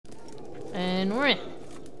And we're in.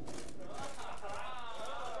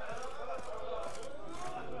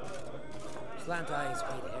 Slant eyes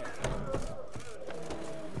right there.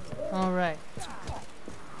 Alright.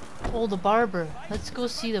 Oh, the barber. Let's go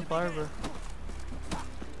see the barber.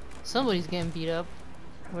 Somebody's getting beat up.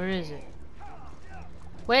 Where is it?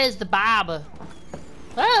 Where's the barber?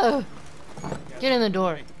 Oh! Get in the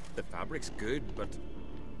door. The fabric's good, but...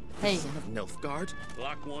 Hey. Son of Nilfgaard?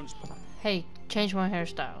 Black ones. Hey, change my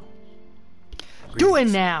hairstyle. Do it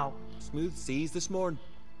now! Smooth seas this morn,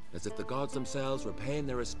 as if the gods themselves were paying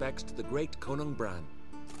their respects to the great Conung Bran.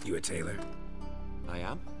 You a tailor? I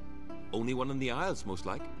am. Only one in the Isles, most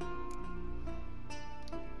like.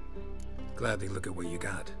 Gladly look at what you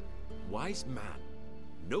got. Wise man.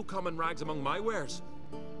 No common rags among my wares.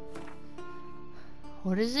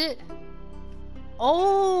 What is it?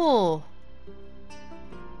 Oh!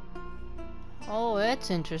 Oh,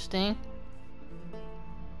 that's interesting.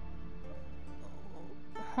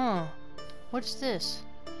 Huh. What's this?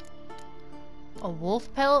 A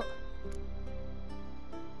wolf pelt?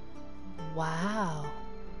 Wow.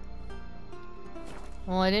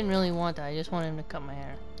 Well, I didn't really want that. I just wanted him to cut my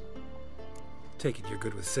hair. Take it you're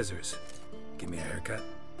good with scissors. Give me a haircut.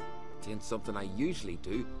 It ain't something I usually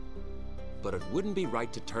do, but it wouldn't be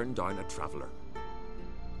right to turn down a traveler.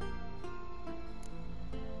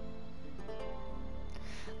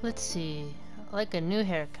 Let's see. I like a new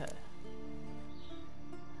haircut.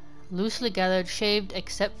 Loosely gathered, shaved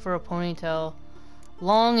except for a ponytail.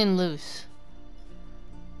 Long and loose.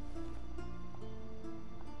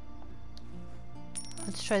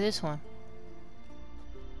 Let's try this one.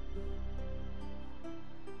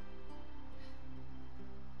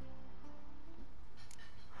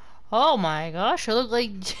 Oh my gosh, I look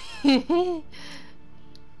like...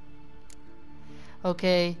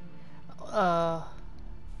 Okay.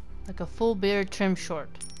 Like a full beard trim short.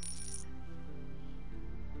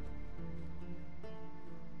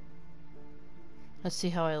 Let's see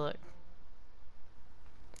how I look.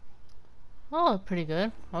 Oh, pretty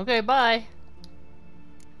good. Okay, bye.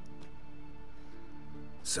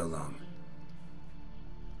 So long.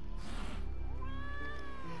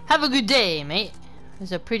 Have a good day, mate.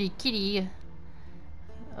 There's a pretty kitty.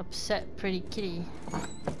 Upset pretty kitty.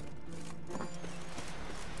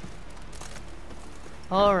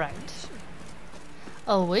 Alright.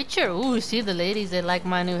 Oh, Witcher. Ooh, see the ladies, they like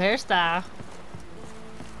my new hairstyle.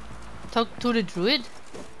 Talk to the druid.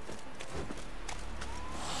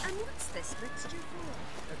 And what's this mixture for?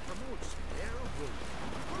 It promotes air of will.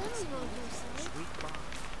 What's wrong with you? Sweet bar.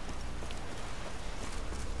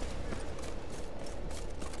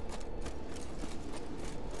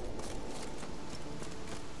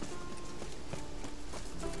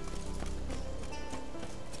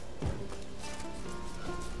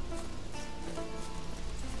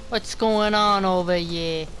 What's going on over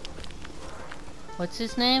here? What's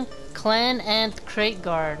his name? Clan Ant Crate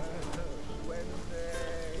Guard.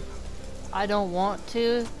 I don't want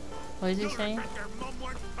to. What is he saying? Your mum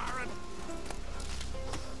was barren.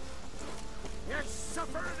 Your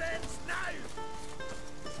supper ends now.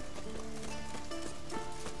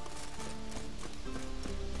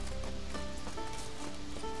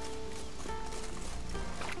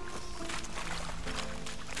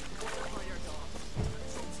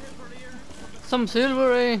 Some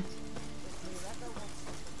silvery.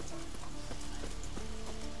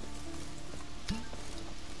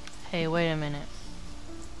 Hey, wait a minute.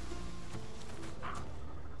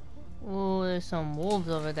 Oh, there's some wolves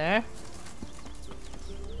over there.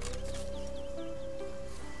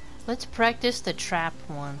 Let's practice the trap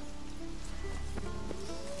one.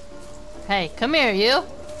 Hey, come here, you.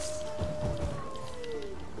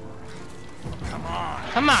 Come on.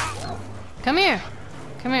 Come on. Come here.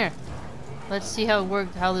 Come here. Let's see how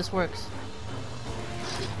this works.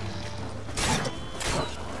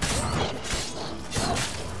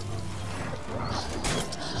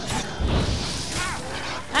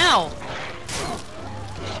 Ow!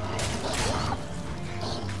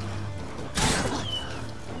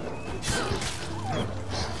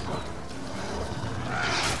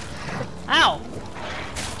 Ow!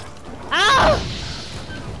 Ow!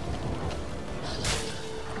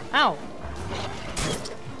 Ow!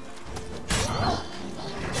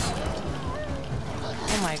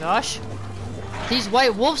 Oh my gosh. These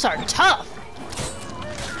white wolves are tough!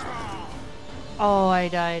 Oh, I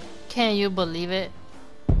died. Can you believe it?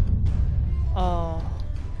 Oh.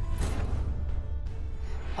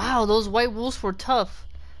 Wow, those white wolves were tough.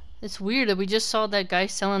 It's weird that we just saw that guy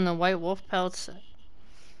selling the white wolf pelts.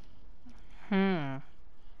 They're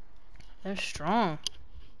strong.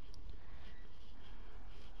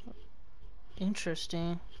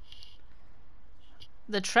 Interesting.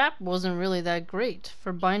 the trap wasn't really that great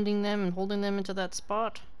for binding them and holding them into that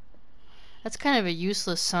spot. That's kind of a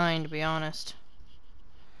useless sign, to be honest.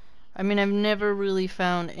 I mean, I've never really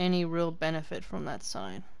found any real benefit from that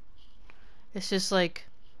sign. It's just like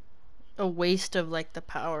a waste of like the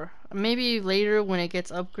power. Maybe later when it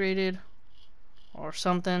gets upgraded or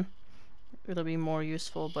something, it'll be more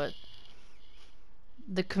useful, but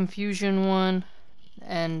the confusion one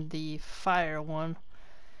and the fire one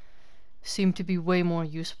seem to be way more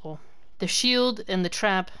useful. The shield and the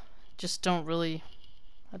trap just don't really,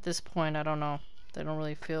 at this point, I don't know. They don't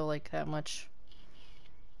really feel like that much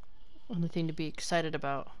anything to be excited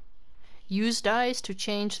about. Use dyes to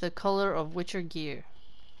change the color of Witcher gear.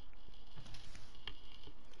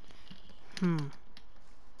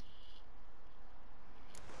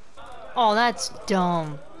 Oh, that's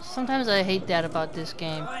dumb. Sometimes I hate that about this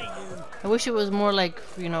game. I wish it was more like,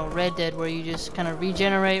 you know, Red Dead, where you just kind of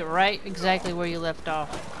regenerate right exactly where you left off.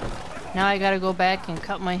 Now I gotta go back and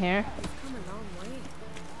cut my hair. Come a long way.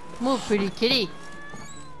 Move, pretty kitty.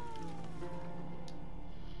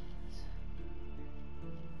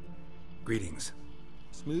 Greetings.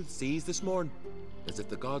 Smooth seas this morn, as if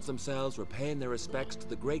the gods themselves were paying their respects to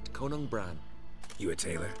the great Conung Bran. You a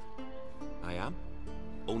tailor? I am.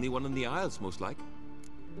 Only one in the Isles, most like.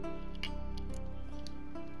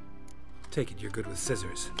 Take it you're good with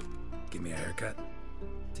scissors. Give me a haircut.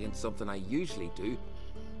 It ain't something I usually do,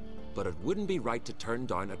 but it wouldn't be right to turn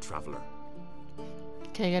down a traveler.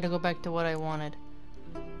 Okay, I gotta go back to what I wanted.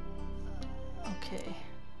 Okay.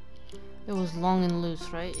 It was long and loose,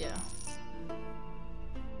 right? Yeah.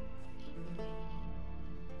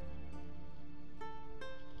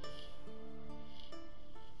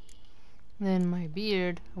 Then my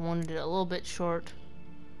beard, I wanted it a little bit short.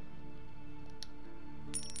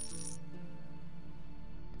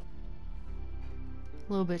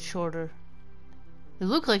 A little bit shorter. It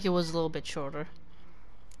looked like it was a little bit shorter.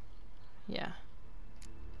 Yeah.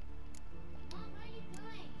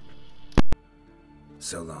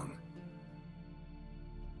 So long.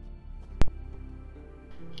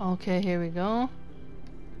 Okay, here we go.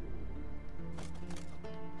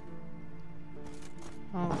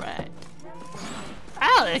 Alright.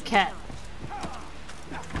 Ow, the cat!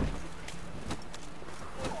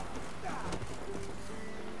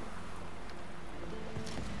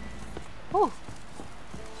 Oh!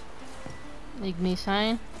 Igni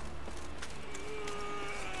sign.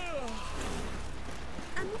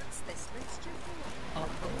 And what's this mixture for?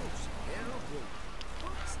 Hair of wool.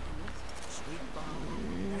 What's in it? Sweet balm,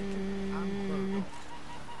 magic, and burn.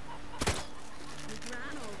 My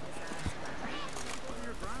gran always asks that. What are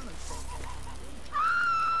your grandmas say?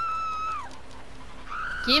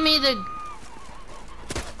 Give me the...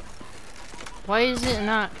 Why is it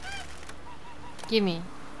not... Gimme.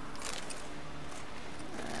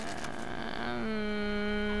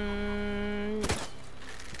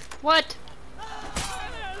 What?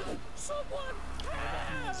 Someone!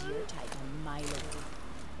 Your type on my lord.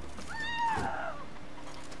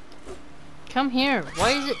 Come here.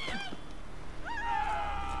 Why is it...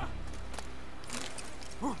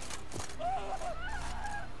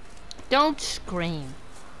 Don't scream.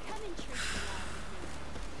 Come and treat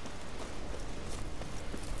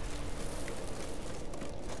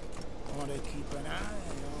Want to keep an eye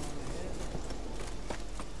on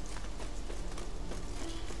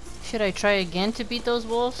Should I try again to beat those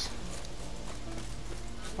wolves?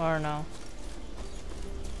 Or no?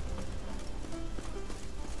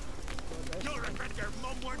 it. You'll regret your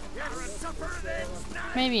mum weren't here at supper then,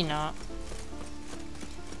 snap! Maybe not.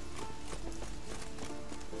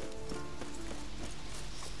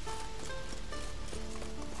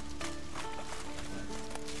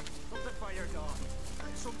 Something for your dog.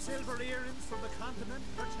 Some silver earrings from the continent,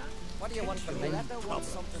 perchance? What do you want from me? I want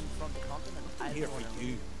something from the continent. I'll Here go for now.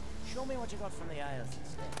 you. Show me what you got from the Isles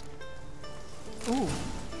instead. Ooh.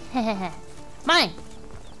 Mine!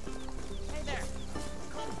 Hey there.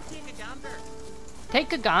 Come take a gander.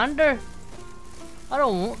 Take a gander. I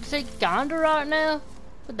don't want to take a gander right now.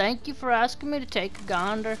 But thank you for asking me to take a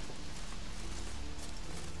gander.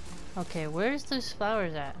 Okay, where's those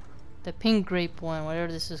flowers at? The pink grape one,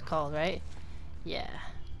 whatever this is called, right? Yeah.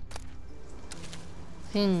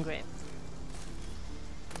 Pink grape.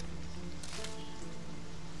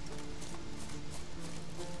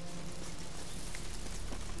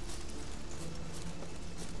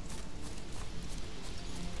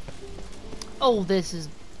 Oh, this is...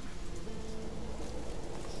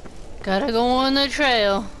 Gotta go on the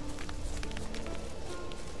trail.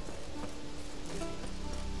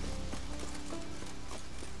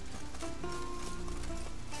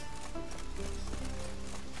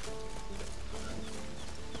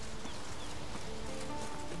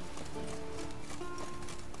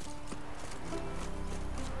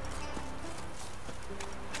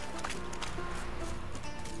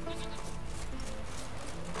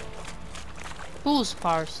 Boost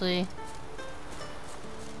parsley.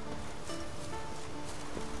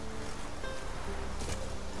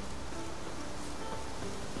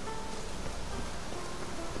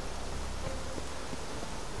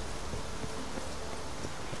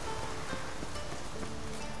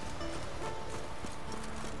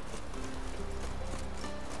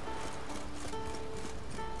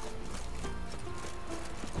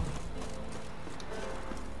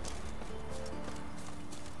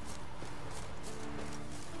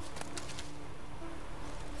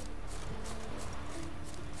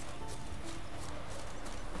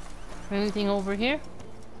 Anything over here?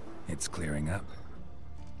 It's clearing up.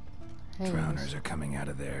 Hey. Drowners are coming out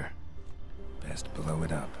of there. Best blow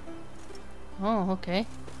it up. Oh, okay.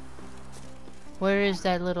 Where is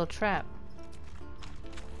that little trap?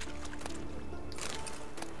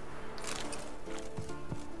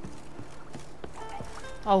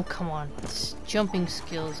 Oh, come on. These jumping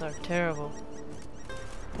skills are terrible.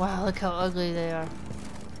 Wow, look how ugly they are.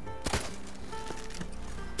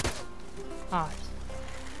 Ah.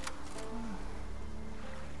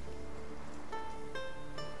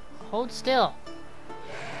 Hold still.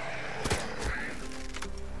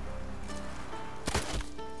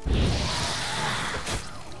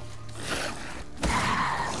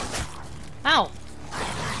 Ow!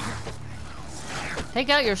 Take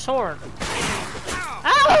out your sword.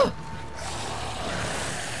 Ow!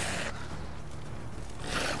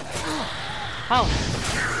 Ow!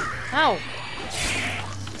 Ow!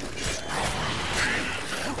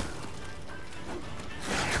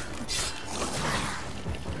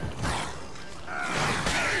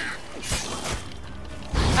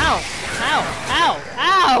 Ow! Ow!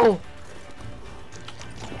 Ow!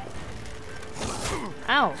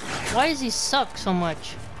 Ow! Why does he suck so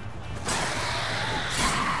much?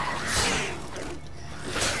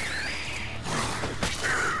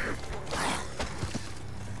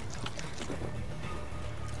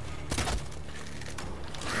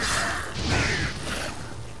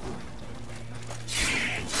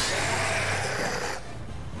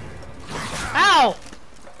 Ow!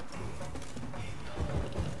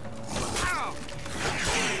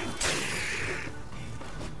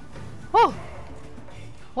 Whoa!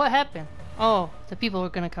 What happened? Oh, the people were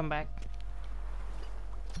gonna come back.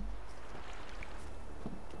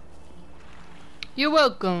 You're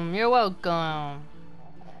welcome, you're welcome.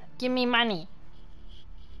 Give me money.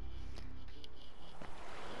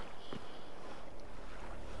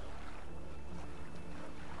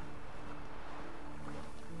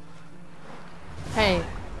 Hey,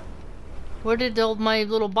 where did all my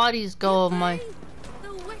little bodies go of my...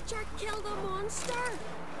 The Witcher killed a monster.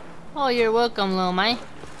 Oh, you're welcome, little mate.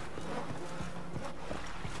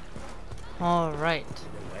 Alright.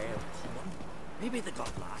 Maybe they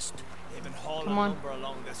got lost. They've been hauling Come on. lumber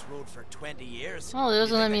along this road for 20 years. Oh, it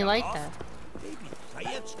doesn't You let think me they light got that. lost? Maybe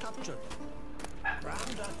Thyat's captured them.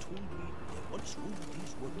 Branda told me they once roamed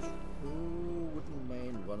these woods. Oh, wouldn't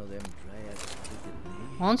mind one of them dryads taking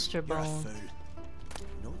me. Monster You're a bone. fool.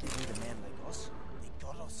 You know they need a man like us. They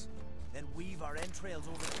got us. Then weave our entrails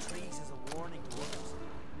over the trees as a warning to others.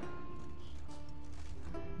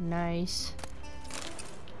 Nice.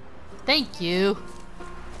 Thank you.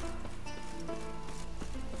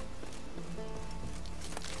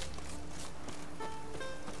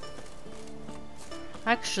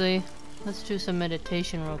 Actually, let's do some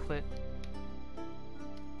meditation real quick.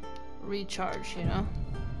 Recharge, you know?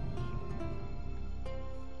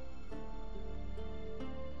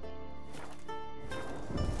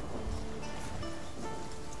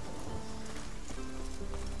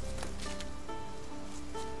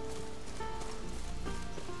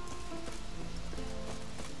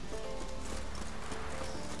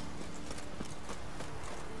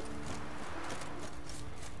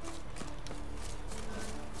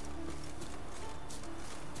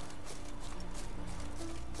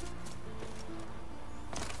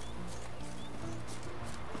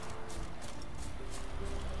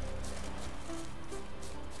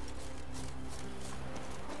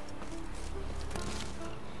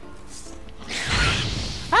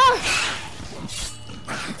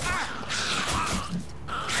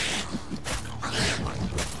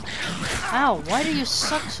 Ow, why do you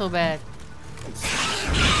suck so bad?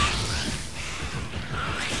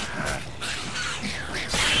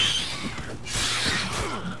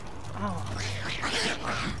 Ow.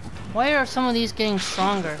 Why are some of these getting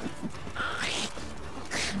stronger?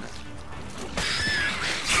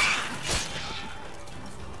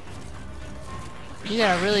 You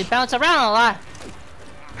gotta really bounce around a lot.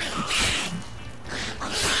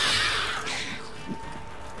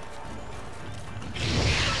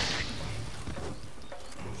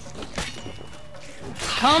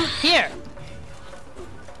 come here.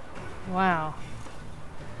 Wow.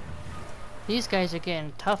 These guys are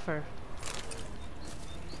getting tougher.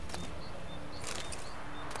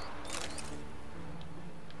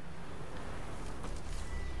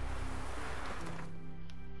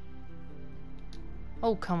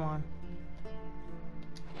 Oh, come on.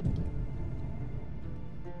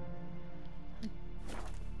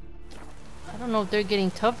 I don't know if they're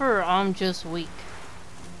getting tougher or I'm just weak.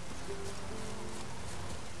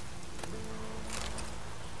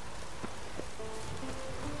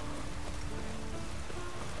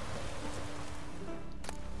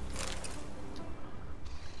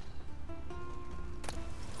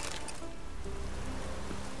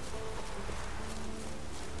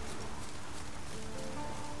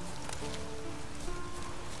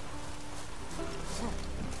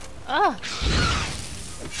 Ah!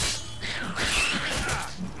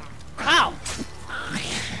 Ow!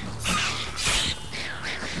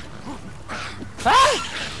 Ah!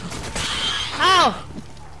 Ow!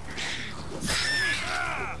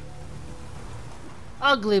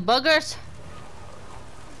 Ugly buggers!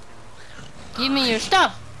 Give me your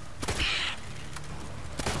stuff!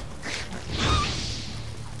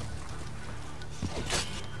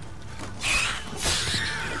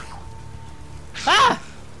 Ah!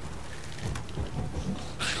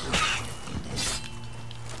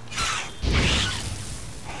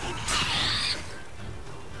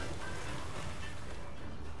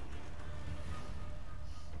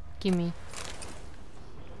 Gimme.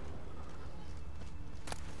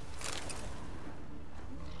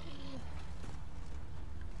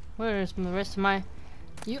 Where's the rest of my...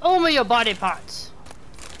 You owe me your body parts!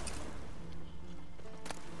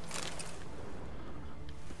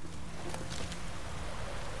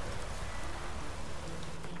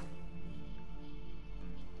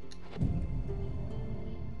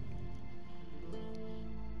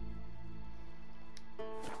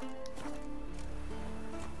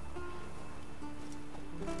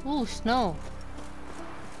 Ooh, snow.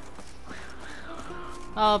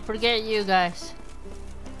 Oh, forget you guys.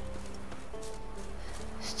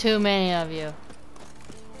 There's too many of you.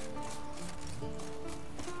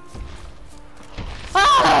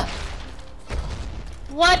 Ah!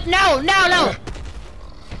 What? No, no, no!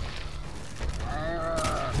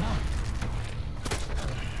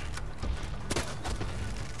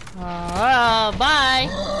 Bye!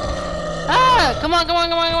 Ah! Come on, come on,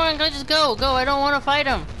 come on, come on! Just go, go! I don't want to fight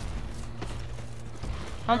him.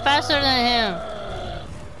 I'm faster than him.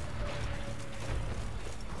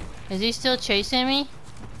 Is he still chasing me?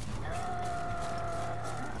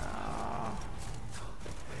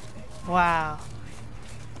 Wow.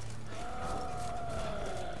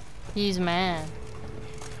 He's mad.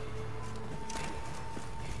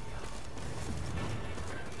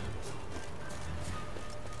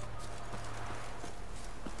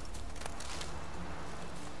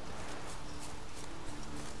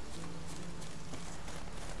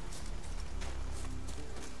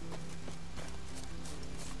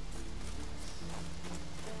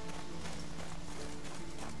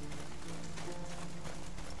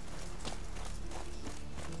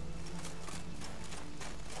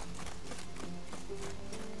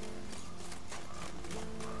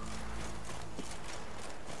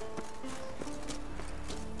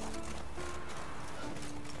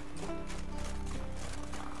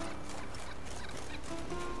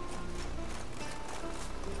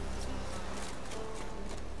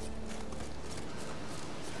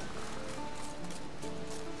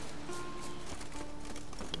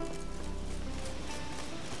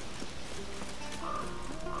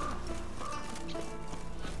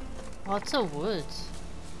 Lots of woods.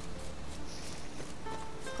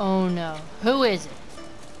 Oh no. Who is it?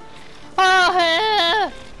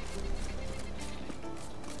 Oh!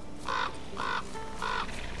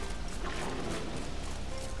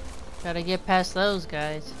 Gotta get past those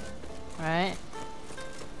guys. Right?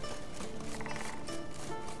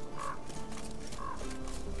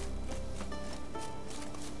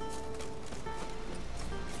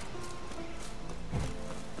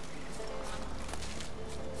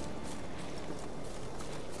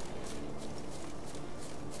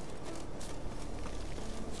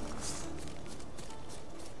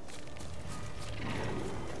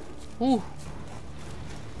 Ooh.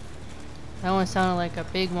 That one sounded like a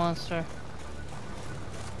big monster.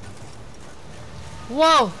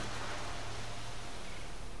 Whoa!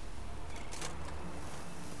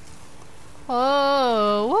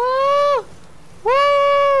 Oh! Woo!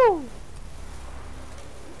 Woo!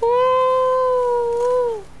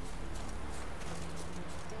 Woo!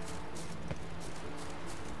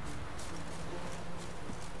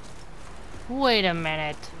 Wait a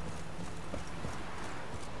minute.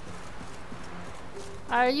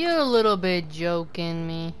 Are you a little bit joking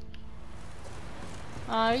me?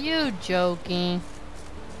 Are you joking?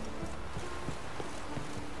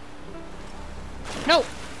 No!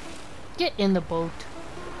 Get in the boat.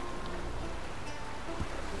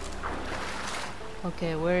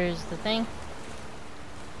 Okay, where is the thing?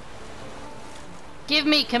 Give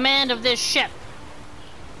me command of this ship!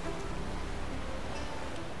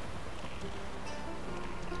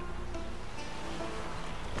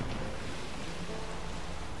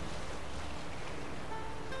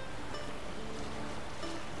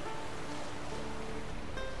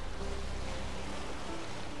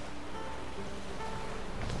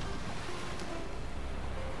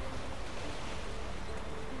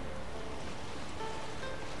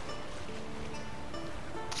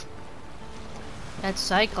 That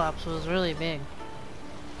Cyclops was really big.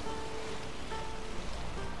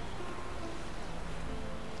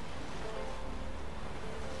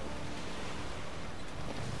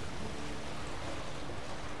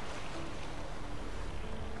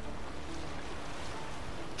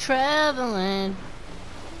 Traveling.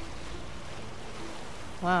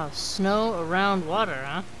 Wow, snow around water,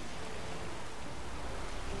 huh?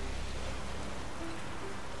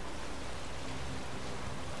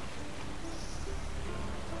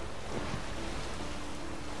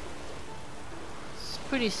 It's a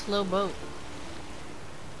pretty slow boat.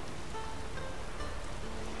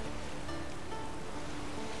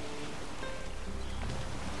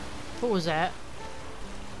 What was that?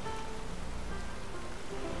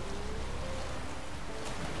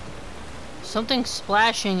 Something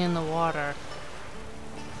splashing in the water.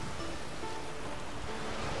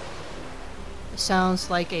 It sounds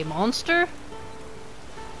like a monster?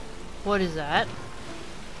 What is that?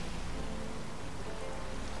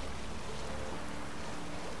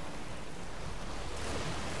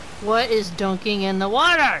 What is dunking in the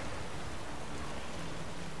water?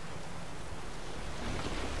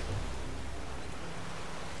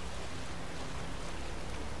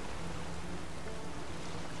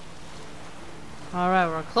 Alright,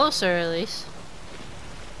 we're closer at least.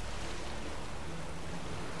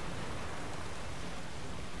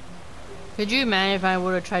 Could you imagine if I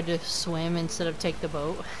would have tried to swim instead of take the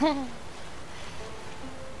boat?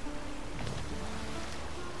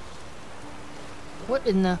 What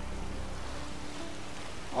in the...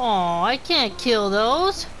 Oh, I can't kill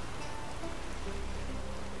those.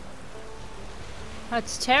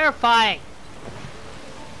 That's terrifying.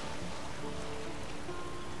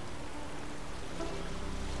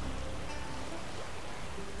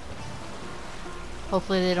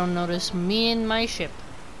 Hopefully they don't notice me and my ship.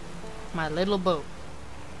 My little boat.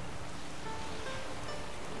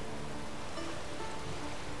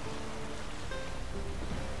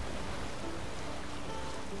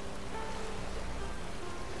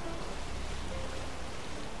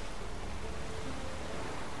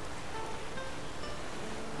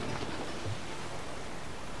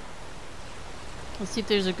 Let's see if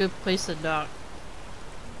there's a good place to dock.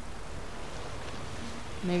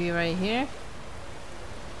 Maybe right here?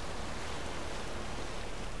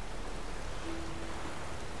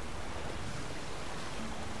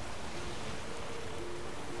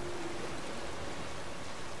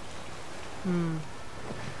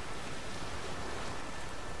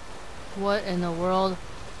 What in the world?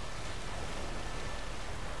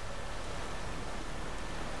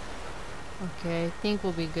 Okay, I think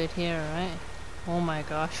we'll be good here, right? Oh my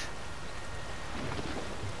gosh.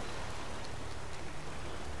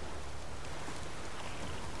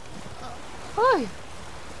 Oh.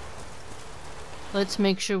 Let's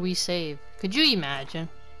make sure we save. Could you imagine?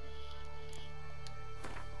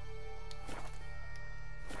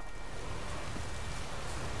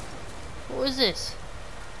 What was this?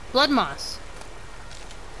 Blood moss.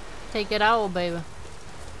 Take it out, baby.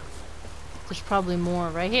 There's probably more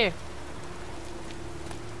right here.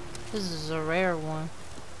 This is a rare one.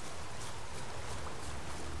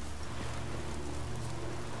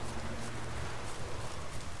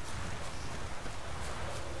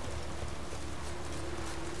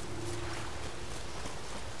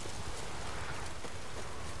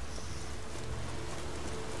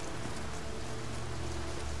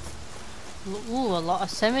 Ooh, a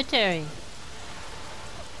cemetery.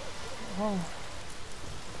 Oh.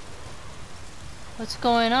 What's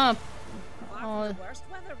going on? Oh. The worst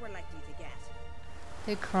weather we're likely to get.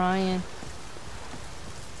 They're crying.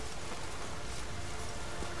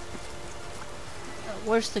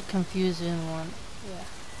 Where's the confusing one? Yeah.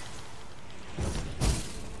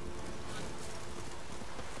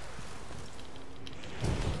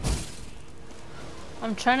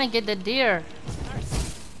 I'm trying to get the deer.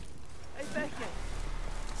 Hey, Becky.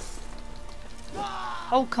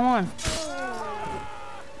 Oh, come on.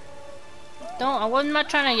 I'm not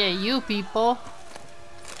trying to get you people.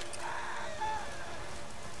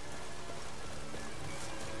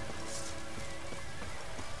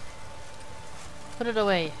 Put it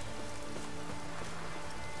away.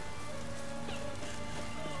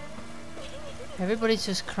 Everybody's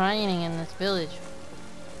just crying in this village.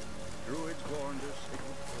 Druids warned us it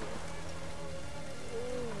would fall.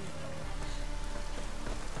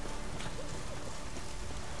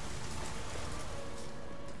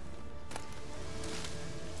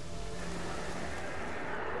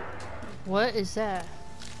 What is that?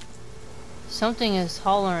 Something is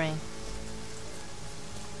hollering.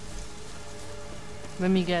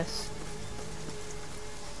 Let me guess.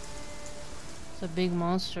 It's a big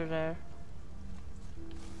monster there.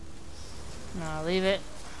 No, leave it.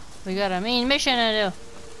 We got a main mission to do.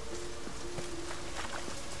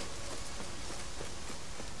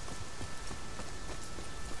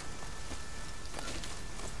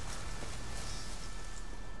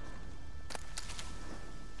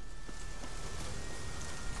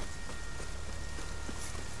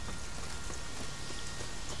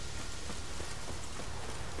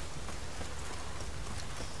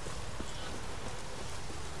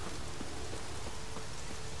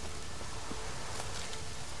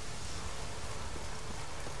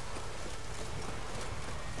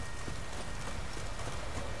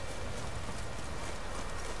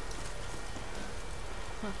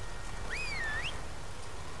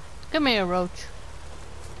 Come here, Roach.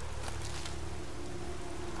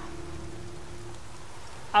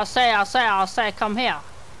 I'll say, come here.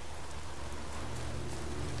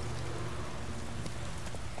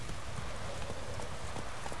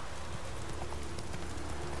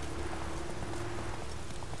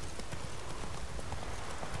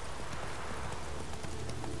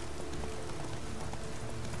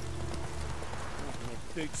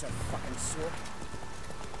 My boots are fucking soaked.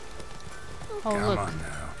 Oh, Come look. on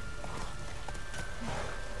now.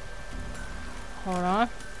 Hold on.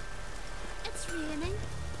 It's raining.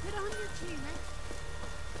 Put on your tunic.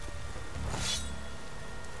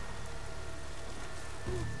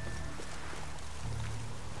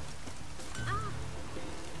 Ah,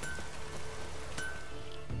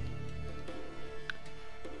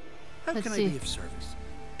 How Let's can see. I be of service?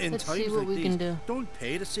 In Let's times see what like we these, can do. don't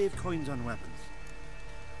pay to save coins on weapons.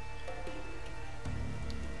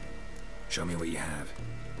 Show me what you have.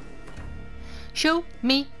 Show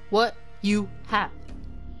me what you have.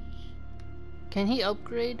 Can he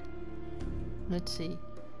upgrade? Let's see.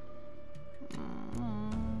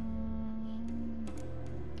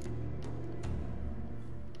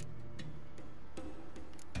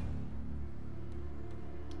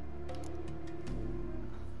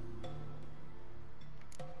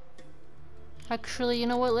 Actually, you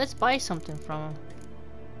know what? Let's buy something from him.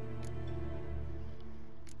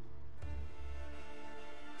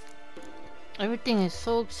 Everything is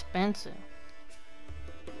so expensive.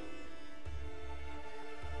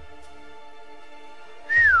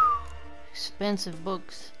 Expensive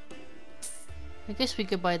books. I guess we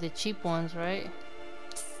could buy the cheap ones, right?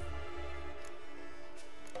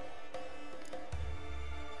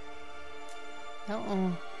 That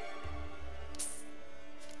one.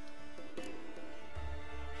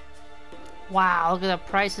 Wow, look at the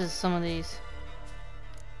prices of some of these.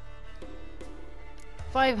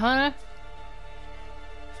 500?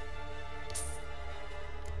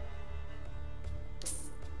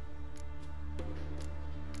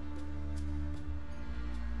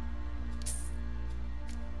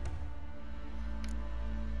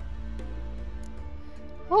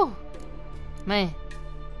 Oh, man.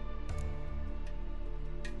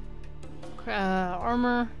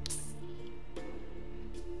 Armor.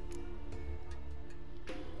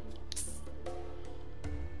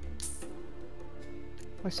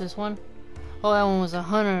 What's this one? Oh, that one was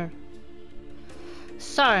 100.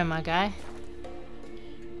 Sorry, my guy.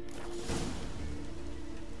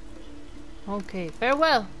 Okay,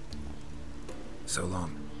 farewell. So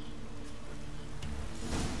long.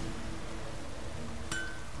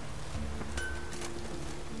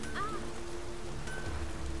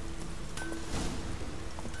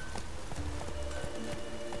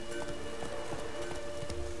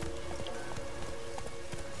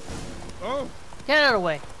 Oh, Get out of the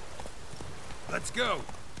way. Let's go.